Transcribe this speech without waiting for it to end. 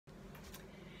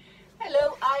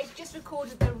I just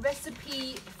recorded the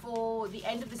recipe for the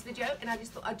end of this video, and I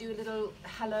just thought I'd do a little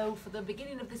hello for the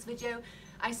beginning of this video.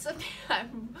 I suddenly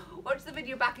watched the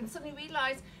video back and suddenly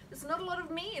realised there's not a lot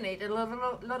of meat in it, a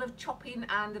lot of chopping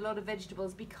and a lot of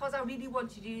vegetables, because I really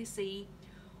wanted you to see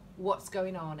what's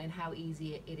going on and how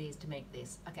easy it is to make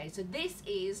this. Okay, so this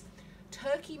is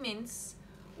turkey mince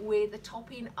with a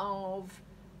topping of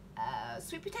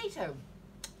sweet potato,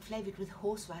 flavoured with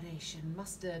horseradish and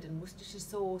mustard and Worcestershire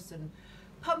sauce and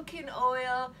pumpkin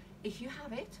oil, if you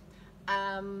have it,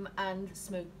 and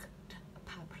smoked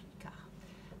paprika.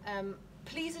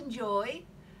 Please enjoy.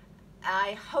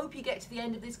 I hope you get to the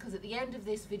end of this, because at the end of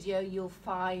this video you'll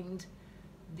find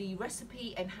the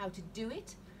recipe and how to do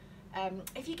it.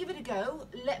 If you give it a go,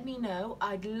 let me know.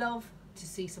 I'd love to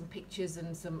see some pictures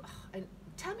and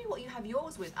tell me what you have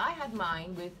yours with. I had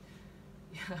mine with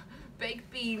baked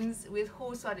beans with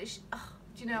horseradish. Oh,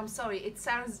 do you know, I'm sorry, it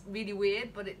sounds really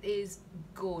weird, but it is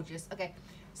gorgeous. Okay,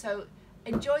 so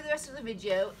enjoy the rest of the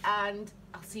video and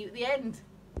I'll see you at the end.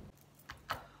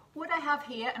 What I have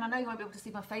here, and I know you won't be able to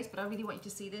see my face, but I really want you to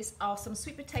see this, are some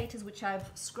sweet potatoes which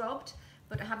I've scrubbed,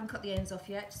 but I haven't cut the ends off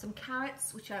yet. Some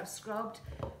carrots which I've scrubbed,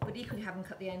 but equally haven't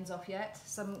cut the ends off yet.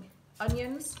 Some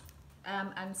onions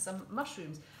and some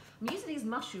mushrooms. I'm using these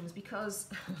mushrooms because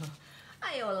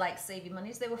I all like saving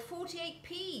monies. They were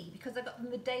 48p because I got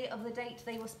them the day of the date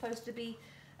they were supposed to be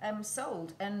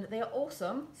sold, and they are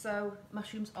awesome. So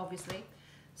mushrooms, obviously.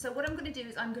 So what I'm going to do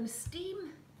is I'm going to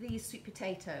steam these sweet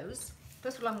potatoes.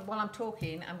 First of all, while I'm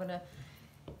talking, I'm going to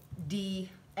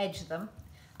de-edge them.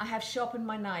 I have sharpened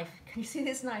my knife. Can you see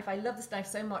this knife? I love this knife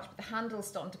so much, but the handle's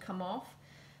starting to come off,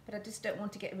 but I just don't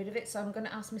want to get rid of it. So I'm going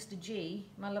to ask Mr. G,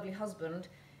 my lovely husband,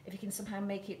 if he can somehow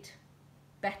make it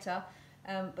better.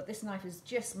 But this knife is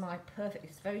just my perfect.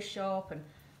 It's very sharp and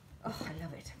oh, I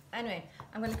love it. Anyway,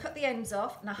 I'm going to cut the ends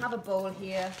off, and I have a bowl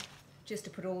here just to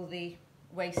put all the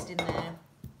waste in there.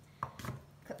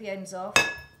 Cut the ends off,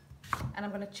 and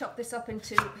I'm going to chop this up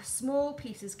into small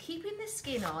pieces, keeping the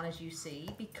skin on, as you see,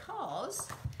 because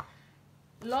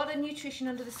a lot of nutrition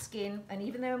under the skin, and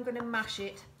even though I'm going to mash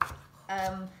it,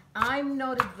 I'm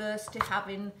not adverse to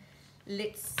having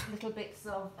little bits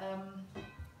of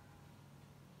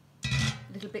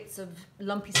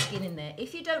lumpy skin in there.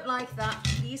 If you don't like that,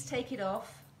 please take it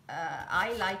off.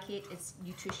 I like it. It's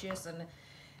nutritious and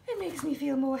it makes me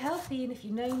feel more healthy, and if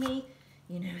you know me,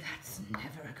 you know that's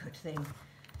never a good thing.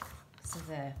 So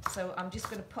there. So I'm just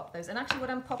going to pop those, and actually what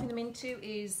I'm popping them into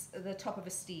is the top of a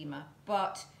steamer.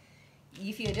 But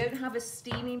if you don't have a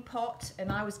steaming pot, and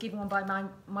I was given one by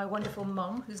my wonderful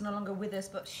mum, who's no longer with us,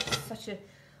 but she's such a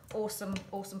awesome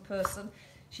person.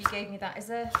 She gave me that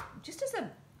as just as a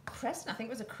present. I think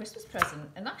it was a Christmas present,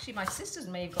 and actually my sisters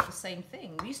may have got the same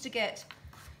thing. We used to get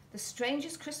the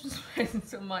strangest Christmas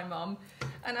presents from my mum,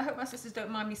 and I hope my sisters don't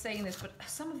mind me saying this, but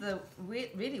some of the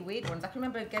really weird ones. I can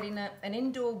remember getting an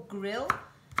indoor grill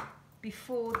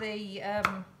before they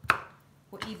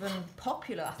were even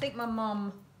popular. I think my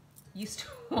mum used to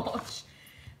watch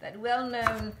that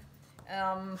well-known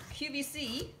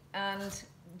QVC and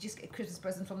just get a Christmas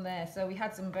present from there. So we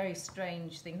had some very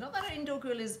strange things. Not that an indoor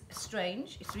grill is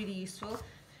strange, it's really useful,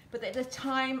 but at the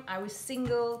time I was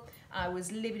single, I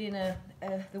was living in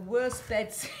the worst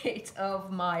bedsit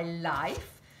of my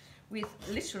life, with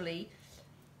literally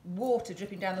water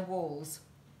dripping down the walls.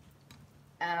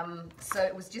 So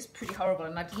it was just pretty horrible,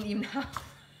 and I didn't even have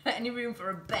any room for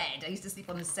a bed. I used to sleep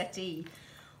on the settee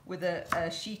with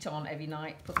a sheet on every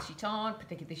night. Put the sheet on,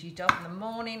 take the sheet off in the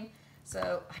morning.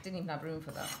 So I didn't even have room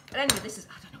for that. But anyway,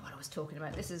 I don't know what I was talking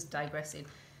about. This is digressing.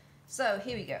 So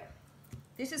here we go.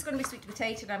 This is going to be sweet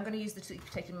potato, and I'm going to use the sweet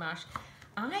potato mash.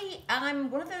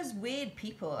 I'm one of those weird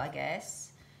people, I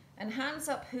guess, and hands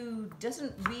up, who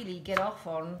doesn't really get off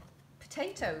on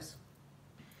potatoes.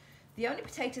 The only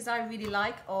potatoes I really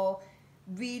like are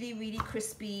really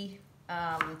crispy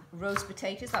roast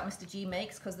potatoes that Mr. G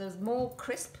makes, because there's more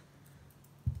crisp,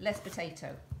 less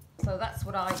potato. So that's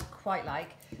what I quite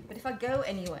like. But if I go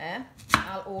anywhere,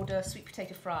 I'll order sweet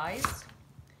potato fries.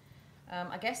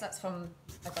 I guess I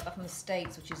got that from the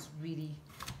States, which is really,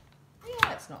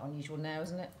 yeah, it's not unusual now,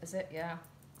 isn't it? Is it? Yeah.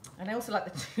 And I also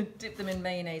like to dip them in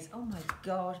mayonnaise. Oh my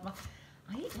God,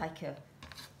 I eat like a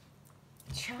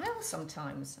child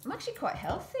sometimes. I'm actually quite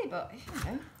healthy, but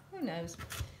you know, who knows?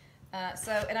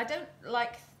 And I don't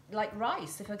like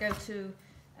rice. If I go to,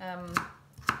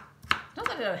 not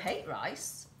that I don't hate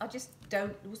rice, I just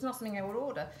don't, it was not something I would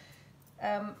order.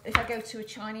 If I go to a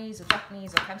Chinese or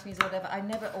Japanese or Cantonese or whatever, I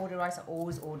never order rice, I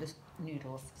always order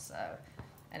noodles. So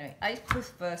anyway, I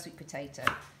prefer sweet potato.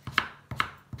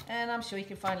 And I'm sure you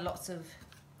can find lots of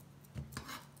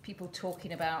people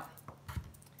talking about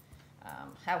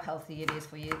how healthy it is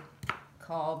for you,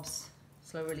 carbs,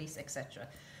 slow release, etc.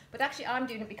 But actually I'm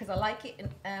doing it because I like it,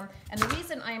 and the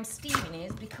reason I am steaming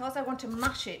is because I want to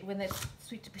mash it when the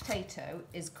sweet potato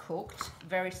is cooked,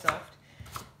 very soft,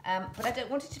 but I don't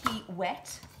want it to be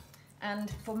wet.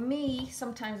 And for me,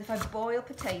 sometimes if I boil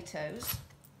potatoes,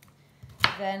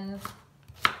 then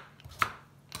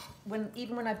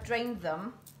even when I've drained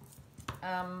them,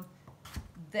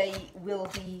 they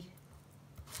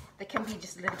can be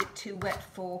just a little bit too wet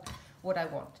for what I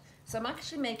want. So I'm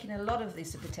actually making a lot of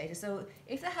these potatoes. So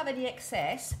if I have any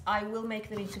excess, I will make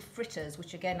them into fritters,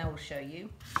 which again I will show you.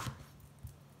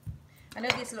 I know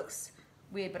this looks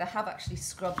weird, but I have actually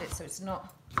scrubbed it, so it's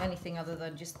not anything other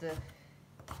than just the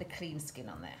clean skin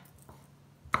on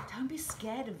there. Don't be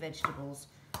scared of vegetables.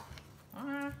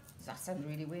 That sounds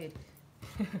really weird.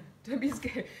 Don't be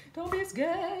scared. Don't be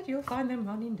scared. You'll find them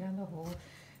running down the hall.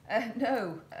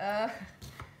 No.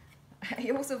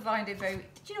 I also find it very.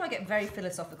 Did you know I get very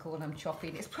philosophical when I'm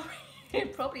chopping? It's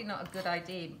probably not a good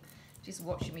idea just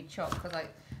watching me chop, because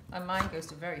my mind goes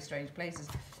to very strange places.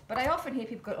 But I often hear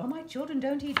people go, "Oh, my children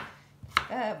don't eat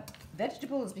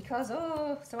vegetables because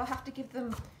so I have to give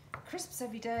them crisps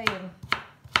every day," and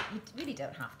you really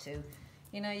don't have to.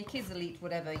 You know, your kids will eat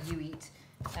whatever you eat.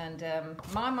 And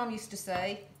my mum used to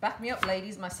say, back me up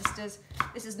ladies, my sisters,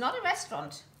 this is not a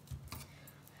restaurant.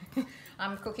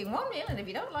 I'm cooking one meal, and if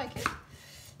you don't like it,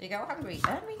 you go hungry.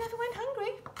 And we never went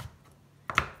hungry.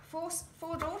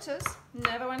 Four daughters,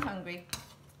 never went hungry.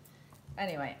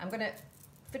 Anyway, I'm going to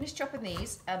finish chopping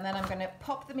these, and then I'm going to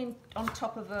pop them in on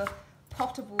top of a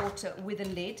pot of water with a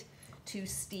lid to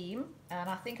steam. And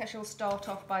I think I shall start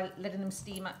off by letting them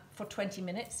steam for 20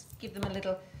 minutes, give them a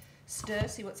little stir,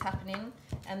 see what's happening,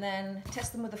 and then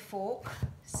test them with a fork,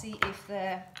 see if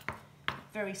they're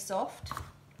very soft.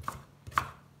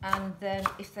 And then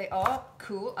if they are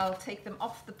cool, I'll take them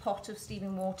off the pot of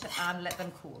steaming water and let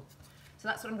them cool. So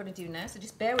that's what I'm going to do now. So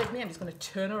just bear with me. I'm just going to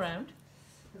turn around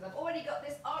because I've already got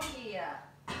this on here.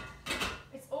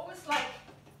 It's almost like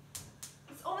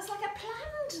I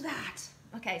planned that.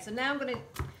 Okay, so now I'm going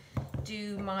to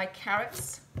do my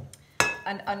carrots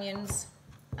and onions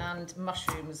and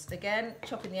mushrooms. Again,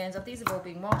 chopping the ends off. These have all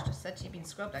been washed. It's actually been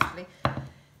scrubbed actually.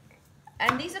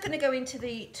 And these are going to go into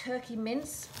the turkey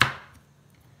mince.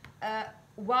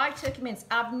 Why turkey mince?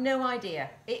 I have no idea.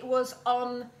 It was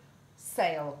on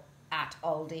sale at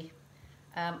Aldi.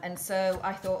 And so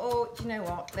I thought, oh, do you know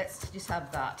what? Let's just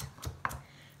have that.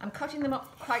 I'm cutting them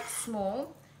up quite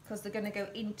small because they're going to go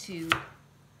into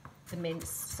the mince.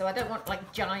 So I don't want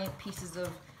like giant pieces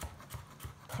of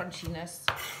crunchiness.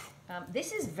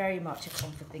 This is very much a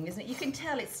comfort thing, isn't it? You can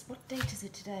tell it's, what date is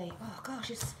it today? Oh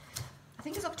gosh, I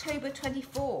think it's October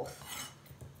 24th.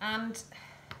 And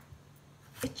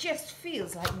it just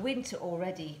feels like winter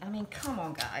already. I mean, come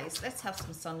on guys, let's have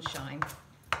some sunshine.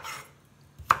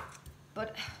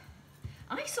 But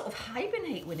I sort of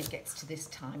hibernate when it gets to this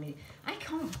time. I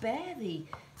can't bear the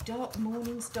dark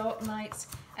mornings, dark nights,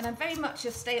 and I'm very much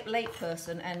a stay up late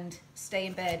person and stay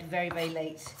in bed very, very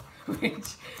late,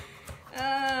 which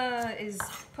is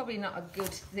probably not a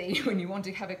good thing when you want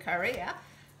to have a career.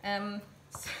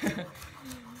 So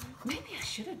maybe I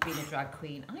should have been a drag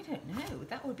queen. I don't know.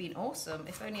 That would have been awesome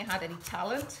if only I had any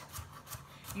talent,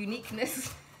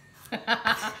 uniqueness.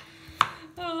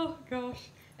 Oh gosh.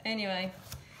 Anyway,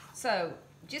 so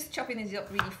just chopping these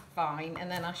up really fine, and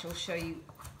then I shall show you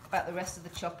about the rest of the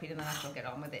chopping, and then I shall get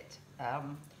on with it.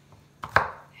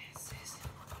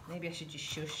 Maybe I should just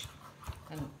shush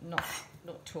and not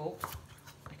talk,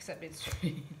 except it's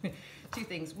two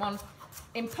things. One,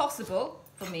 impossible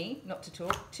for me not to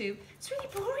talk. Two, it's really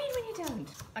boring when you don't.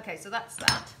 Okay, so that's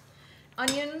that.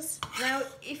 Onions. Now,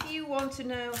 if you want to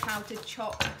know how to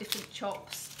chop different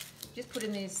chops, just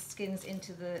putting these skins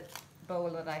into the bowl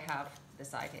that I have this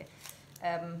side here.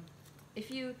 If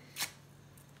you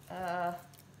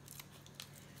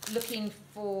looking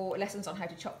for lessons on how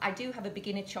to chop, I do have a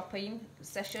beginner chopping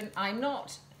session. I'm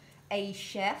not a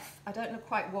chef. I don't know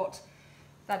quite what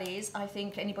that is. I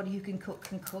think anybody who can cook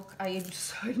can cook. I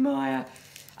so admire.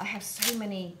 I have so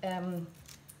many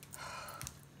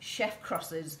chef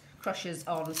crushes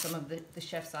on some of the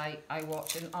chefs I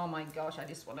watch, and oh my gosh, I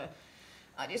just want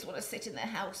to sit in their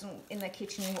house and in their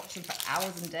kitchen and watch them for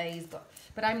hours and days.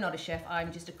 But I'm not a chef.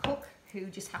 I'm just a cook who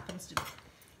just happens to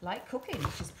like cooking,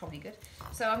 which is probably good.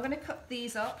 So I'm going to cut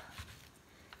these up.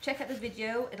 Check out the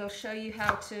video. It'll show you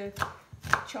how to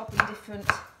chop in different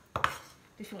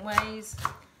ways.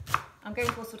 I'm going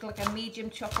for sort of like a medium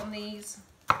chop on these.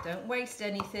 Don't waste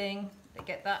anything. They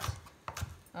get that.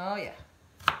 Oh yeah,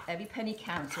 every penny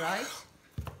counts, right?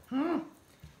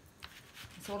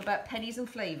 It's all about pennies and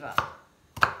flavour.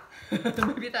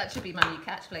 Maybe that should be my new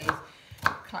catchphrase.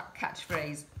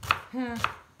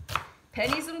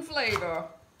 Pennies and flavour.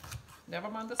 Never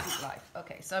mind the sweet life.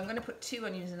 Okay, so I'm going to put 2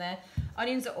 onions in there.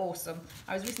 Onions are awesome.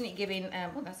 I was recently given,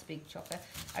 oh, that's a big chopper.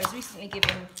 I was recently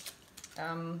given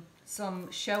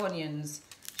some show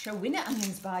winner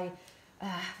onions by a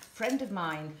friend of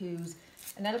mine who's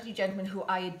an elderly gentleman who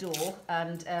I adore.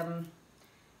 And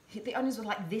the onions were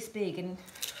like this big. And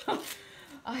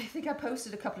I think I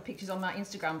posted a couple of pictures on my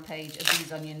Instagram page of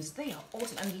these onions. They are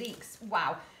awesome. And leeks,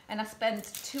 wow. And I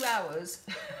spent 2 hours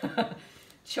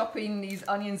chopping these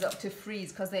onions up to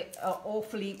freeze because they are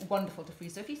awfully wonderful to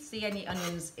freeze. So if you see any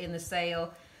onions in the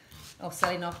sale or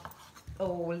selling off,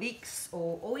 or leeks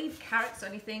or even carrots or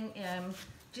anything,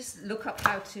 just look up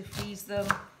how to freeze them.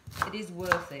 It is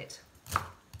worth it.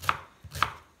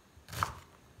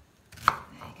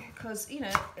 Because, you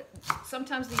know,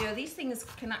 sometimes these things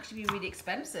can actually be really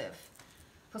expensive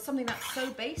for something that's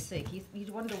so basic. You'd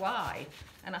wonder why.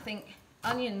 And I think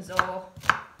onions are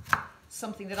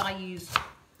something that I use.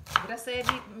 Would I say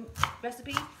every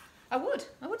recipe? I would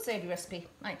say every recipe.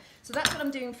 Right. So that's what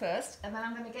I'm doing first, and then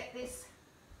I'm going to get this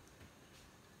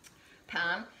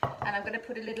pan, and I'm going to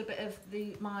put a little bit of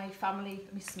my family.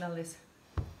 Let me smell this.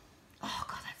 Oh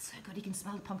God, that's so good. You can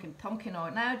smell the pumpkin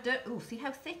oil. Now, see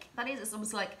how thick that is? It's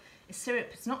almost like a syrup.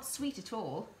 It's not sweet at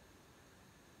all.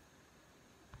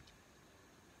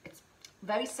 It's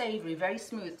very savoury, very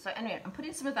smooth. So anyway, I'm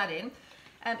putting some of that in.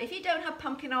 If you don't have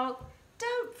pumpkin oil,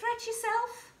 don't fret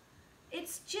yourself.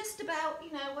 It's just about,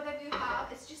 you know, whatever you have.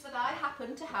 It's just that I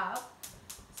happen to have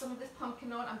some of this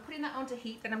pumpkin oil. I'm putting that onto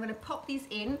heat. Then I'm going to pop these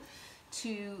in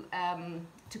to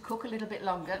cook a little bit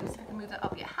longer. Let me see if I can move that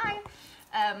up. Yeah, hi.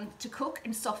 To cook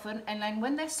and soften, and then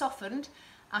when they're softened,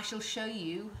 I shall show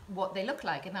you what they look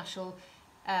like, and I shall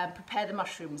prepare the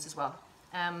mushrooms as well.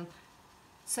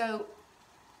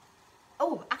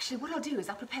 Oh, actually, what I'll do is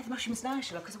I'll prepare the mushrooms now,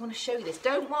 shall I? Because I want to show you this.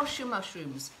 Don't wash your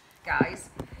mushrooms, guys.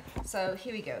 So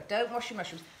here we go. Don't wash your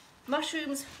mushrooms.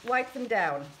 Mushrooms, wipe them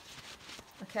down.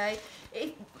 Okay.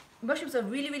 Mushrooms are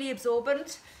really, really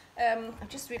absorbent. I've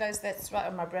just realised that's right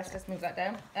on my breast. Let's move that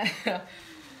down.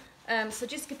 So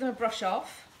just give them a brush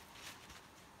off.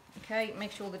 Okay.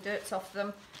 Make sure all the dirt's off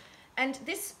them. And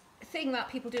this thing that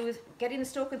people do is getting the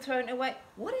stalk and throwing it away.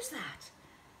 What is that?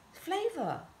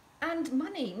 Flavour and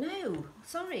money. No,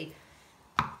 sorry.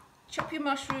 Chop your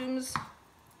mushrooms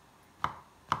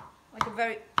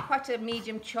like quite a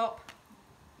medium chop.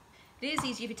 It is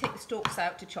easy if you take the stalks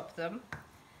out to chop them,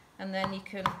 and then you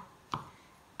can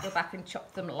go back and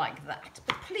chop them like that.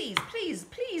 But please, please,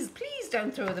 please, please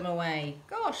don't throw them away.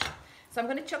 Gosh. So I'm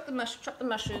going to chop the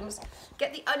mushrooms,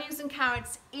 get the onions and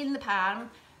carrots in the pan,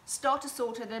 start to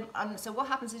saute them. And so what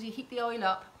happens is you heat the oil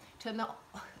up, turn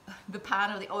the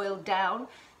pan or the oil down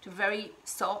to a very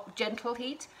soft, gentle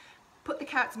heat. Put the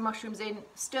carrots and mushrooms in,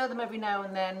 stir them every now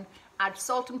and then, add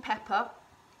salt and pepper,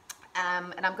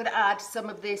 and I'm going to add some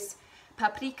of this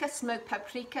paprika, smoked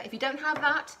paprika. If you don't have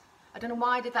that, I don't know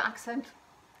why I did that accent.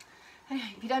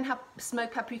 If you don't have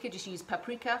smoked paprika, just use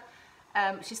paprika.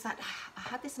 It's just that I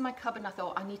had this in my cupboard and I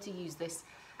thought I need to use this.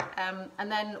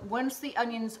 And then once the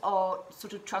onions are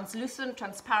sort of translucent,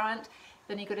 transparent,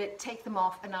 then you've got to take them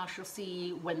off, and I shall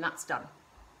see when that's done.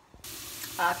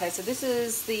 Okay, so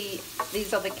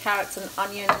these are the carrots and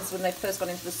onions when they first gone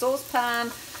into the saucepan.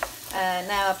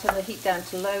 Now I've turned the heat down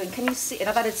to low, and can you see? And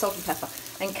I've added salt and pepper.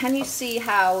 And can you see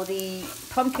how the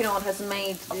pumpkin oil has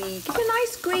made give a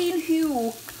nice green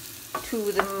hue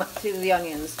to the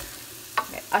onions?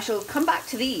 Okay, I shall come back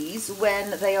to these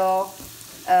when they are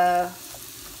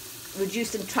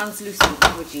reduced and translucent.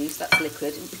 Not reduced, that's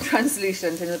liquid.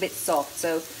 Translucent and a bit soft.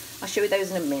 So I'll show you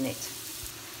those in a minute.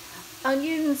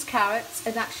 Onions, carrots,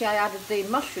 and actually I added the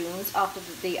mushrooms after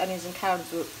the onions and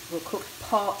carrots were cooked,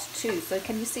 part 2. So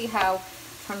can you see how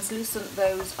translucent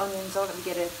those onions are? Let me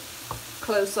get a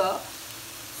close-up.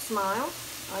 Smile.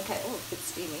 Okay, oh, it's a bit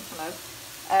steamy, hello.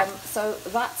 So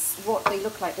that's what they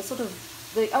look like. They're sort of,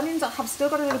 the onions have still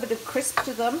got a little bit of crisp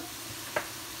to them.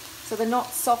 So they're not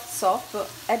soft, but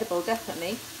edible,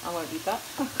 definitely. I won't eat that,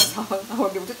 because I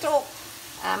won't be able to talk.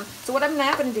 So what I'm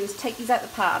now going to do is take these out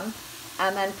of the pan,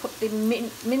 and then put the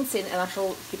mince in, and I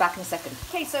shall be back in a second.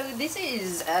 Okay, so this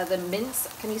is the mince.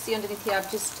 Can you see underneath here? I've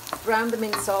just browned the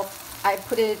mince off. I've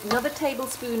put another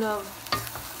tablespoon of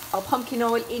pumpkin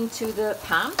oil into the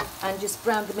pan and just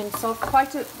browned the mince off.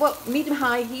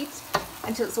 Medium-high heat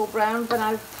until it's all brown. Then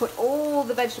I've put all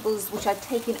the vegetables which I've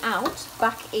taken out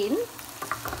back in.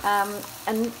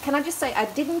 And can I just say, I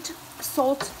didn't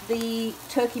salt the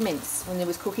turkey mince when it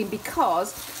was cooking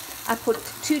because I put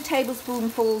 2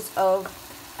 tablespoonfuls of,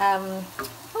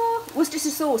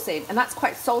 Worcestershire sauce in, and that's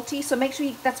quite salty, so make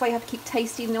sure that's why you have to keep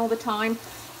tasting all the time.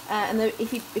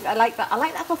 If I like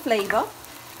that for flavour,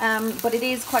 but it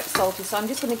is quite salty, so I'm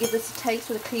just going to give this a taste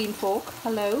with a clean fork.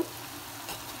 Hello.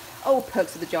 Oh,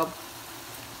 perks of the job.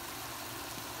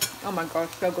 Oh my gosh,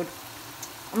 so good.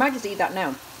 I might just eat that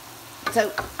now.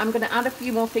 So I'm going to add a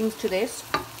few more things to this,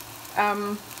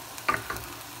 and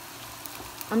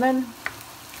then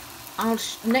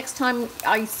next time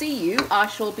I see you, I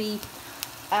shall be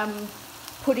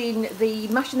putting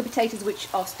mashing the potatoes, which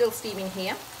are still steaming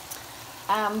here.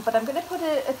 But I'm going to put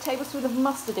a tablespoon of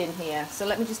mustard in here. So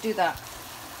let me just do that.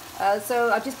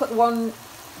 So I just put 1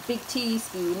 big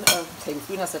teaspoon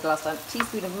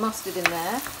of mustard in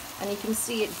there, and you can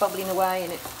see it bubbling away,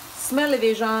 and it smell of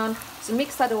Dijon. So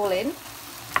mix that all in.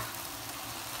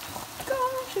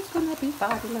 Gosh, it's going to be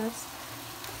fabulous.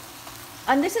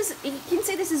 And this is, you can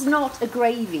see this is not a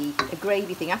gravy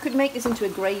thing. I could make this into a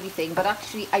gravy thing, but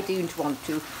actually I don't want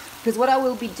to, because what I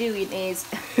will be doing is,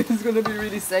 it's going to be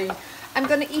really safe, I'm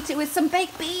going to eat it with some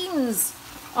baked beans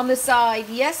on the side.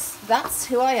 Yes, that's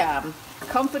who I am.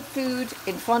 Comfort food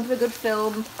in front of a good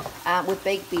film with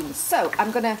baked beans. So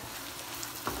I'm going to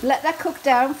let that cook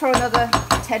down for another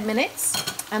 10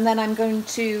 minutes, and then I'm going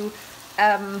to,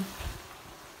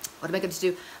 what am I going to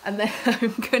do? And then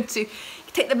I'm going to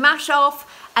take the mash off,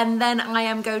 and then I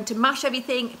am going to mash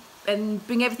everything and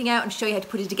bring everything out and show you how to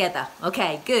put it together.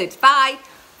 Okay, good, bye.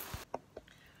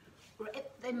 We're at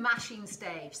the mashing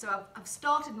stage. So I've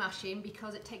started mashing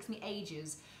because it takes me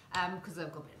ages, because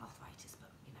I've got a bit of arthritis,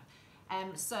 but you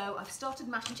know. So I've started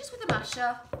mashing just with a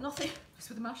masher, nothing, just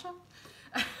with a masher.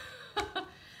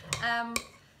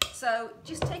 So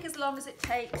just take as long as it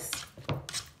takes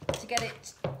to get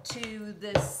it to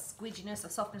the squidginess or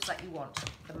softness that you want,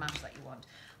 the mash that you want.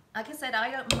 Like I said, I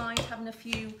don't mind having a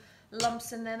few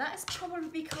lumps in there. That is probably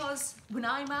because when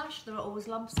I mash, there are always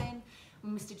lumps in.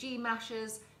 When Mr. G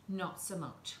mashes, not so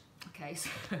much. Okay,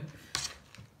 so,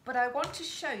 but I want to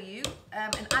show you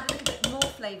and add a little bit more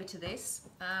flavour to this.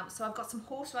 So I've got some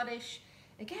horseradish,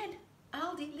 again,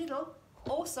 Aldi, little,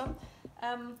 awesome.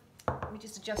 Let me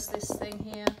just adjust this thing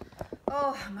here.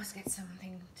 Oh, I must get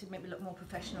something to make me look more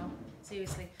professional,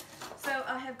 seriously. So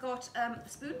I have got a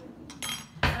spoon,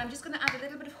 and I'm just going to add a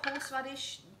little bit of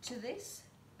horseradish to this.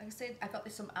 Like I said, I got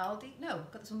this from Aldi. No, I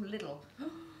got this from Lidl.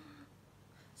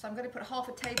 So I'm going to put half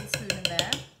a tablespoon in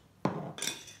there,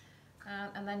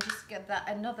 and then just get that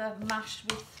another mash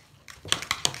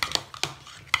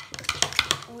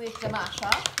with the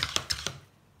masher.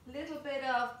 Little bit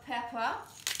of pepper.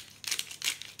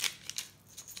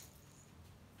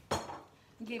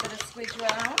 Give it a squidge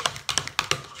round,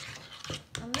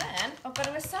 and then I've got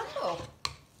to assemble.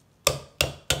 Oh,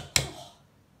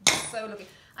 so lucky.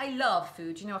 I love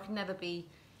food. You know, I can never be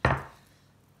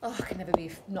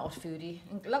not a foodie.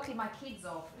 And luckily, my kids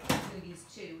are foodies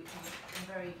too, which I'm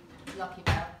very lucky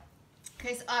about.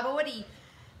 Okay, so I've already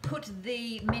put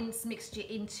the mince mixture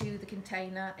into the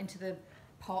container, into the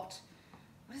pot.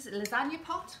 What is it? Lasagna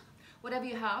pot? Whatever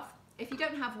you have. If you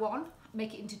don't have one,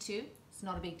 make it into 2. It's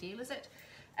not a big deal, is it?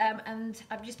 And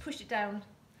I've just pushed it down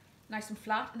nice and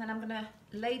flat, and then I'm going to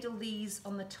ladle these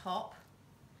on the top,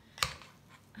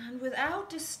 and without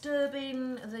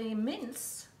disturbing the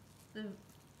mince, the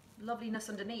loveliness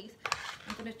underneath,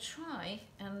 I'm going to try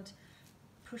and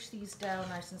push these down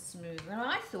nice and smooth. Now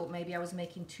I thought maybe I was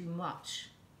making too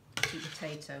much sweet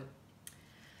potato,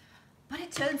 but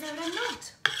it turns out I'm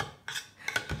not.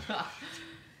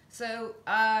 So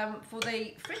for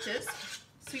the fritters,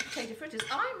 sweet potato fritters,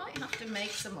 I might have to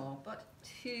make some more, but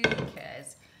who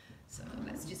cares? So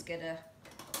let's just get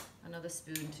another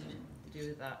spoon to do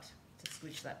with that, to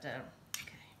squish that down.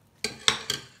 Okay.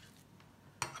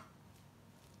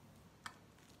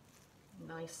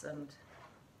 Nice and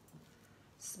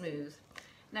smooth.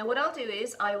 Now what I'll do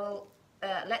is I will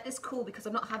let this cool, because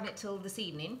I'm not having it till this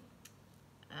evening,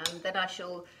 and then I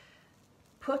shall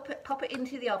pop it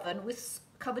into the oven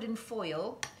covered in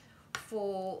foil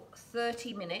for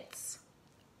 30 minutes,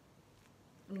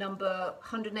 number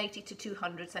 180 to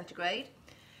 200 centigrade,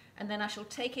 and then I shall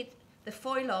take the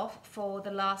foil off for the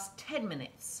last 10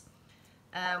 minutes,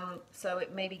 so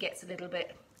it maybe gets a little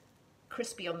bit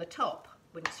crispy on the top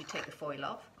once you take the foil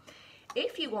off.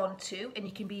 If you want to, and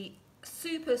you can be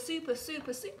super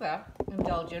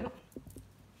indulgent,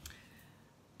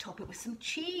 top it with some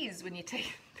cheese when you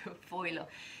take the foil off.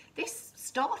 This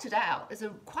started out as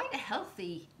quite a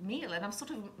healthy meal, and I'm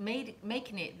sort of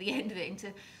making it, the end of it,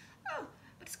 into, oh,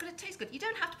 but it's going to taste good. You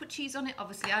don't have to put cheese on it,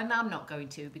 obviously, and I'm not going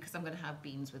to, because I'm going to have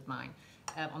beans with mine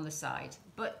on the side.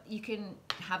 But you can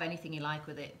have anything you like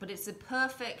with it. But it's a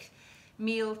perfect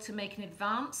meal to make in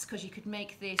advance, because you could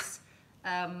make this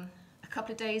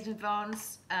couple of days in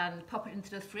advance and pop it into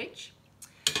the fridge.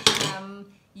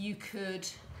 You could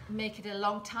make it a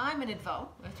long time in advance,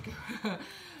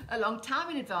 a long time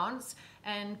in advance,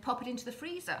 and pop it into the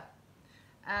freezer,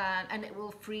 and it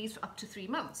will freeze for up to 3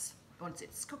 months once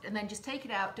it's cooked. And then just take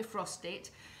it out, defrost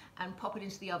it, and pop it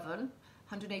into the oven,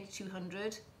 180 to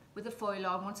 200, with the foil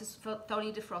on once it's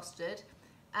thoroughly defrosted.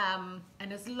 And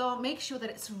make sure that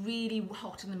it's really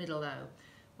hot in the middle though,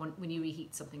 when you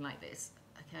reheat something like this,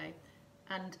 okay?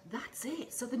 And that's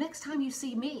it. So the next time you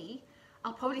see me,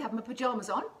 I'll probably have my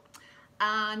pajamas on,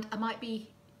 and I might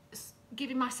be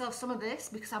giving myself some of this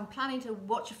because I'm planning to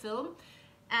watch a film,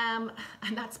 and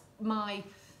that's my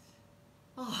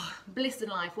bliss in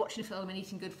life, watching a film and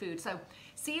eating good food. So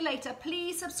see you later.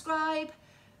 Please subscribe,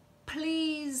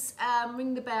 please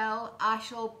ring the bell. I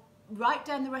shall write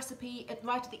down the recipe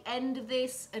right at the end of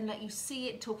this and let you see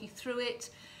it, talk you through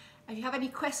it. If you have any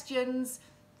questions,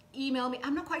 email me.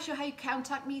 I'm not quite sure how you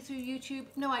contact me through YouTube.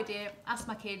 No idea. Ask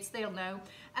my kids, they'll know.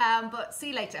 But see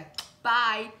you later.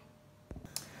 Bye.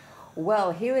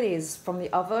 Well, here it is from the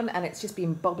oven, and it's just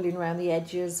been bubbling around the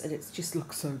edges, and it just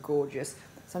looks so gorgeous.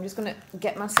 So I'm just going to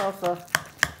get myself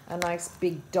a nice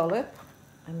big dollop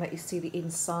and let you see the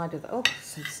inside of the, oh,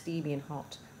 so steamy and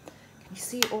hot. Can you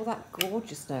see all that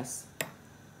gorgeousness?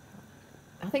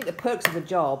 I think the perks of the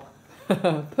job,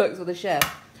 perks of the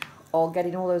chef, are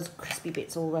getting all those crispy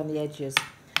bits all around the edges.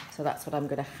 So that's what I'm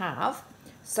going to have.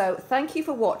 So thank you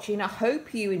for watching. I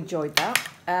hope you enjoyed that.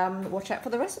 Watch out for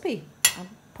the recipe. I've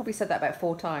probably said that about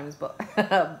 4 times, but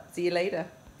see you later.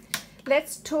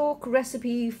 Let's talk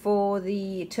recipe for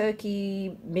the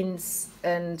turkey mince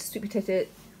and sweet potato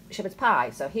shepherd's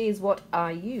pie. So here's what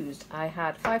I used. I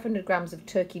had 500 grams of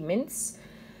turkey mince,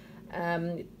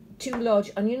 2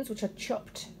 large onions which I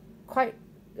chopped quite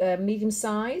medium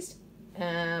sized.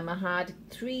 I had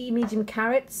 3 medium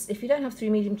carrots. If you don't have 3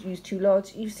 medium, use 2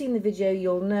 large. You've seen the video,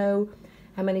 you'll know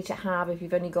how many to have if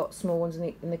you've only got small ones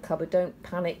in the cupboard. Don't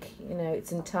panic, you know,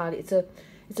 it's a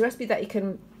recipe that you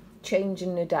can change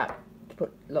and adapt to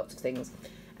put lots of things.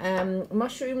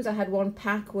 Mushrooms, I had 1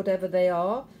 pack, whatever they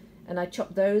are, and I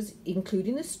chopped those,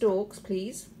 including the stalks,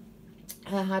 please.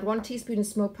 I had 1 teaspoon of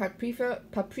smoked paprika.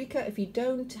 If you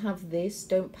don't have this,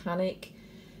 don't panic.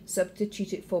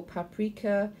 Substitute it for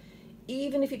paprika.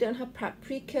 Even if you don't have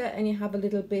paprika and you have a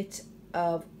little bit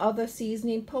of other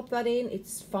seasoning, pop that in.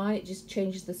 It's fine. It just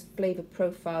changes the flavour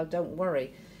profile. Don't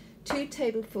worry. 2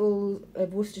 tablespoons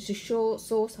of Worcestershire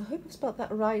sauce. I hope I've spelled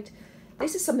that right.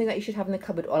 This is something that you should have in the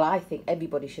cupboard. Well, I think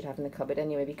everybody should have in the cupboard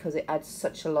anyway, because it adds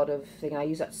such a lot of thing. I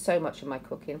use that so much in my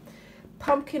cooking.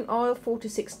 Pumpkin oil, 4 to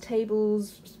 6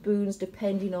 tablespoons,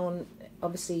 depending on,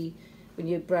 obviously, when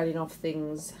you're browning off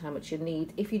things, how much you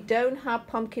need. If you don't have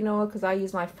pumpkin oil, because I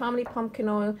use my family pumpkin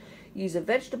oil, use a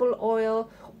vegetable oil,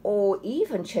 or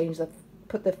even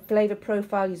put the flavour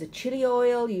profile, use a chili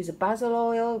oil, use a basil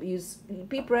oil,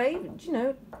 be brave, you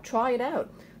know, try it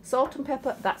out. Salt and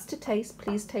pepper, that's to taste,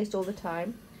 please taste all the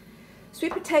time.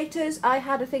 Sweet potatoes, I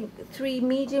had, I think, 3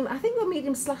 medium, I think they're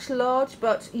medium/large,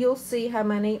 but you'll see how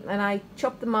many, and I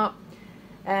chopped them up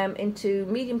into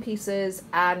medium pieces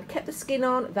and kept the skin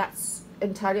on. That's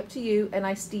entirely up to you, and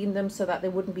I steamed them so that they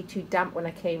wouldn't be too damp when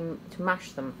I came to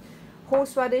mash them.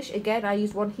 Horseradish, again, I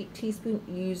used 1 heaped teaspoon.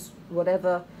 Use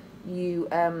whatever you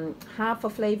have for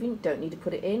flavouring. Don't need to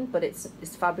put it in, but it's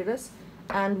fabulous.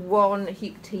 And 1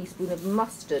 heaped teaspoon of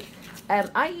mustard.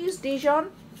 I use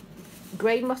Dijon.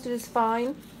 Grain mustard is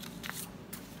fine.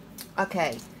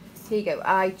 Okay, here you go.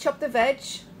 I chopped the veg,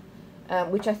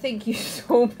 which I think you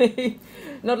saw me.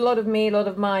 Not a lot of me, a lot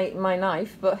of my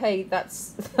knife, but hey,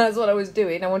 that's what I was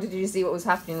doing. I wanted you to see what was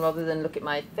happening rather than look at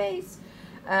my face.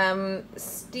 I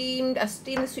steamed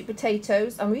the sweet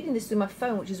potatoes. I'm reading this through my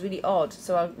phone, which is really odd,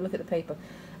 so I'll look at the paper.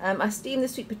 I steamed the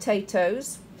sweet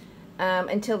potatoes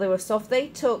until they were soft. They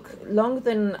took longer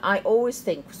than I always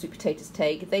think sweet potatoes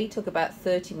take. They took about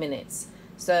 30 minutes.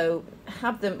 So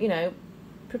have them, you know,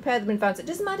 prepare them in advance. It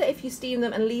doesn't matter if you steam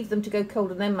them and leave them to go cold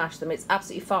and then mash them. It's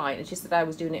absolutely fine. It's just that I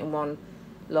was doing it in one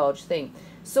large thing.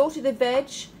 Sauté the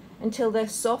veg until they're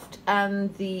soft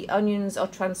and the onions are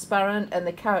transparent and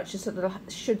the carrots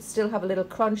should still have a little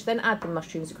crunch. Then add the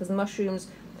mushrooms, because the mushrooms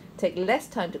take less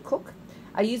time to cook.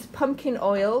 I used pumpkin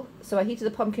oil, so I heated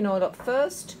the pumpkin oil up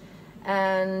first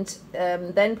and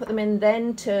then put them in,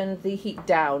 then turn the heat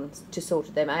down to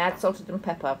saute them. I add salt and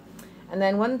pepper. And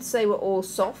then once they were all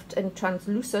soft and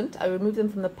translucent, I removed them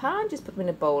from the pan, just put them in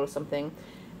a bowl or something.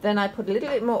 Then I put a little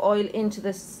bit more oil into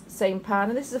this same pan,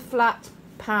 and this is a flat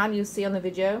pan you'll see on the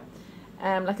video,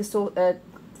 like a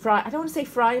I don't want to say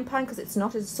frying pan because it's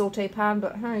not, it's a saute pan,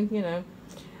 but hey, you know.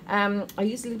 I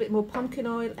used a little bit more pumpkin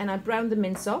oil and I browned the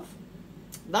mince off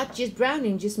That just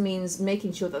browning just means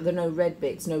making sure that there are no red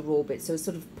bits, no raw bits, so it's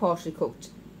sort of partially cooked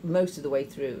most of the way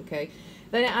through, okay?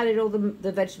 Then I added all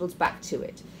the vegetables back to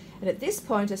it. And at this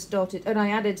point I started, and I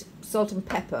added salt and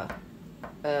pepper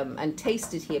and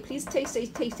tasted here. Please taste,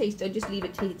 taste, taste, taste. Don't just leave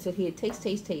it till here. Taste,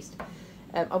 taste, taste.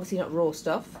 Obviously not raw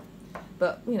stuff,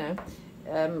 but, you know,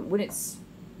 when it's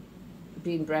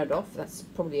being browned off, that's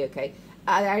probably okay.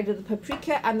 I added the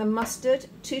paprika and the mustard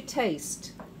to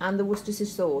taste, and the Worcestershire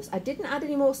sauce. I didn't add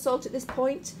any more salt at this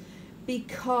point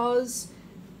because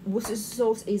Worcestershire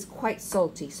sauce is quite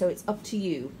salty, so it's up to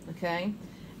you, okay?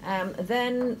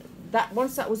 Then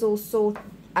once that was all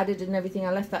added and everything,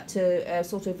 I left that to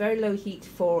saute at a very low heat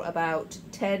for about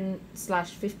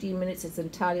 10/15 minutes. It's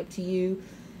entirely up to you.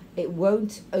 It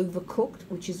won't overcook,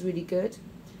 which is really good.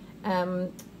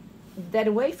 Then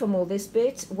away from all this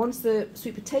bit, once the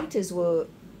sweet potatoes were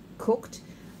cooked,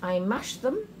 I mashed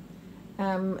them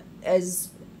as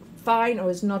fine or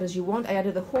as not as you want. I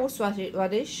added the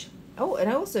horseradish. Oh, and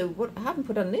I also, I haven't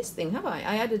put on this thing, have I?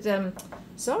 I added,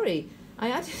 I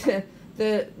added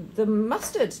the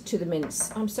mustard to the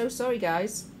mince. I'm so sorry,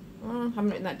 guys. I haven't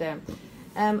written that down.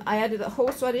 I added the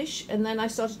horseradish, and then I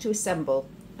started to assemble.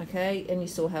 Okay, and you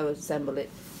saw how I assemble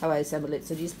it.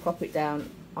 So just pop it down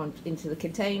into the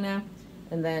container,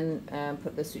 and then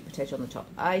put the sweet potato on the top.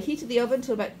 I heated the oven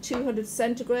to about 200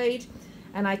 centigrade,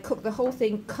 and I cooked the whole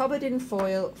thing covered in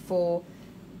foil for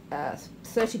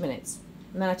 30 minutes.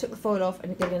 And then I took the foil off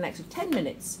and gave it an extra 10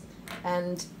 minutes,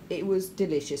 and it was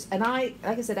delicious. And like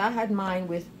I said, I had mine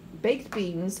with baked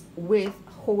beans with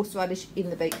horseradish in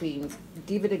the baked beans.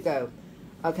 Give it a go.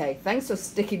 Okay, thanks for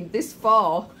sticking this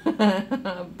far.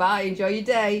 Bye, enjoy your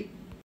day.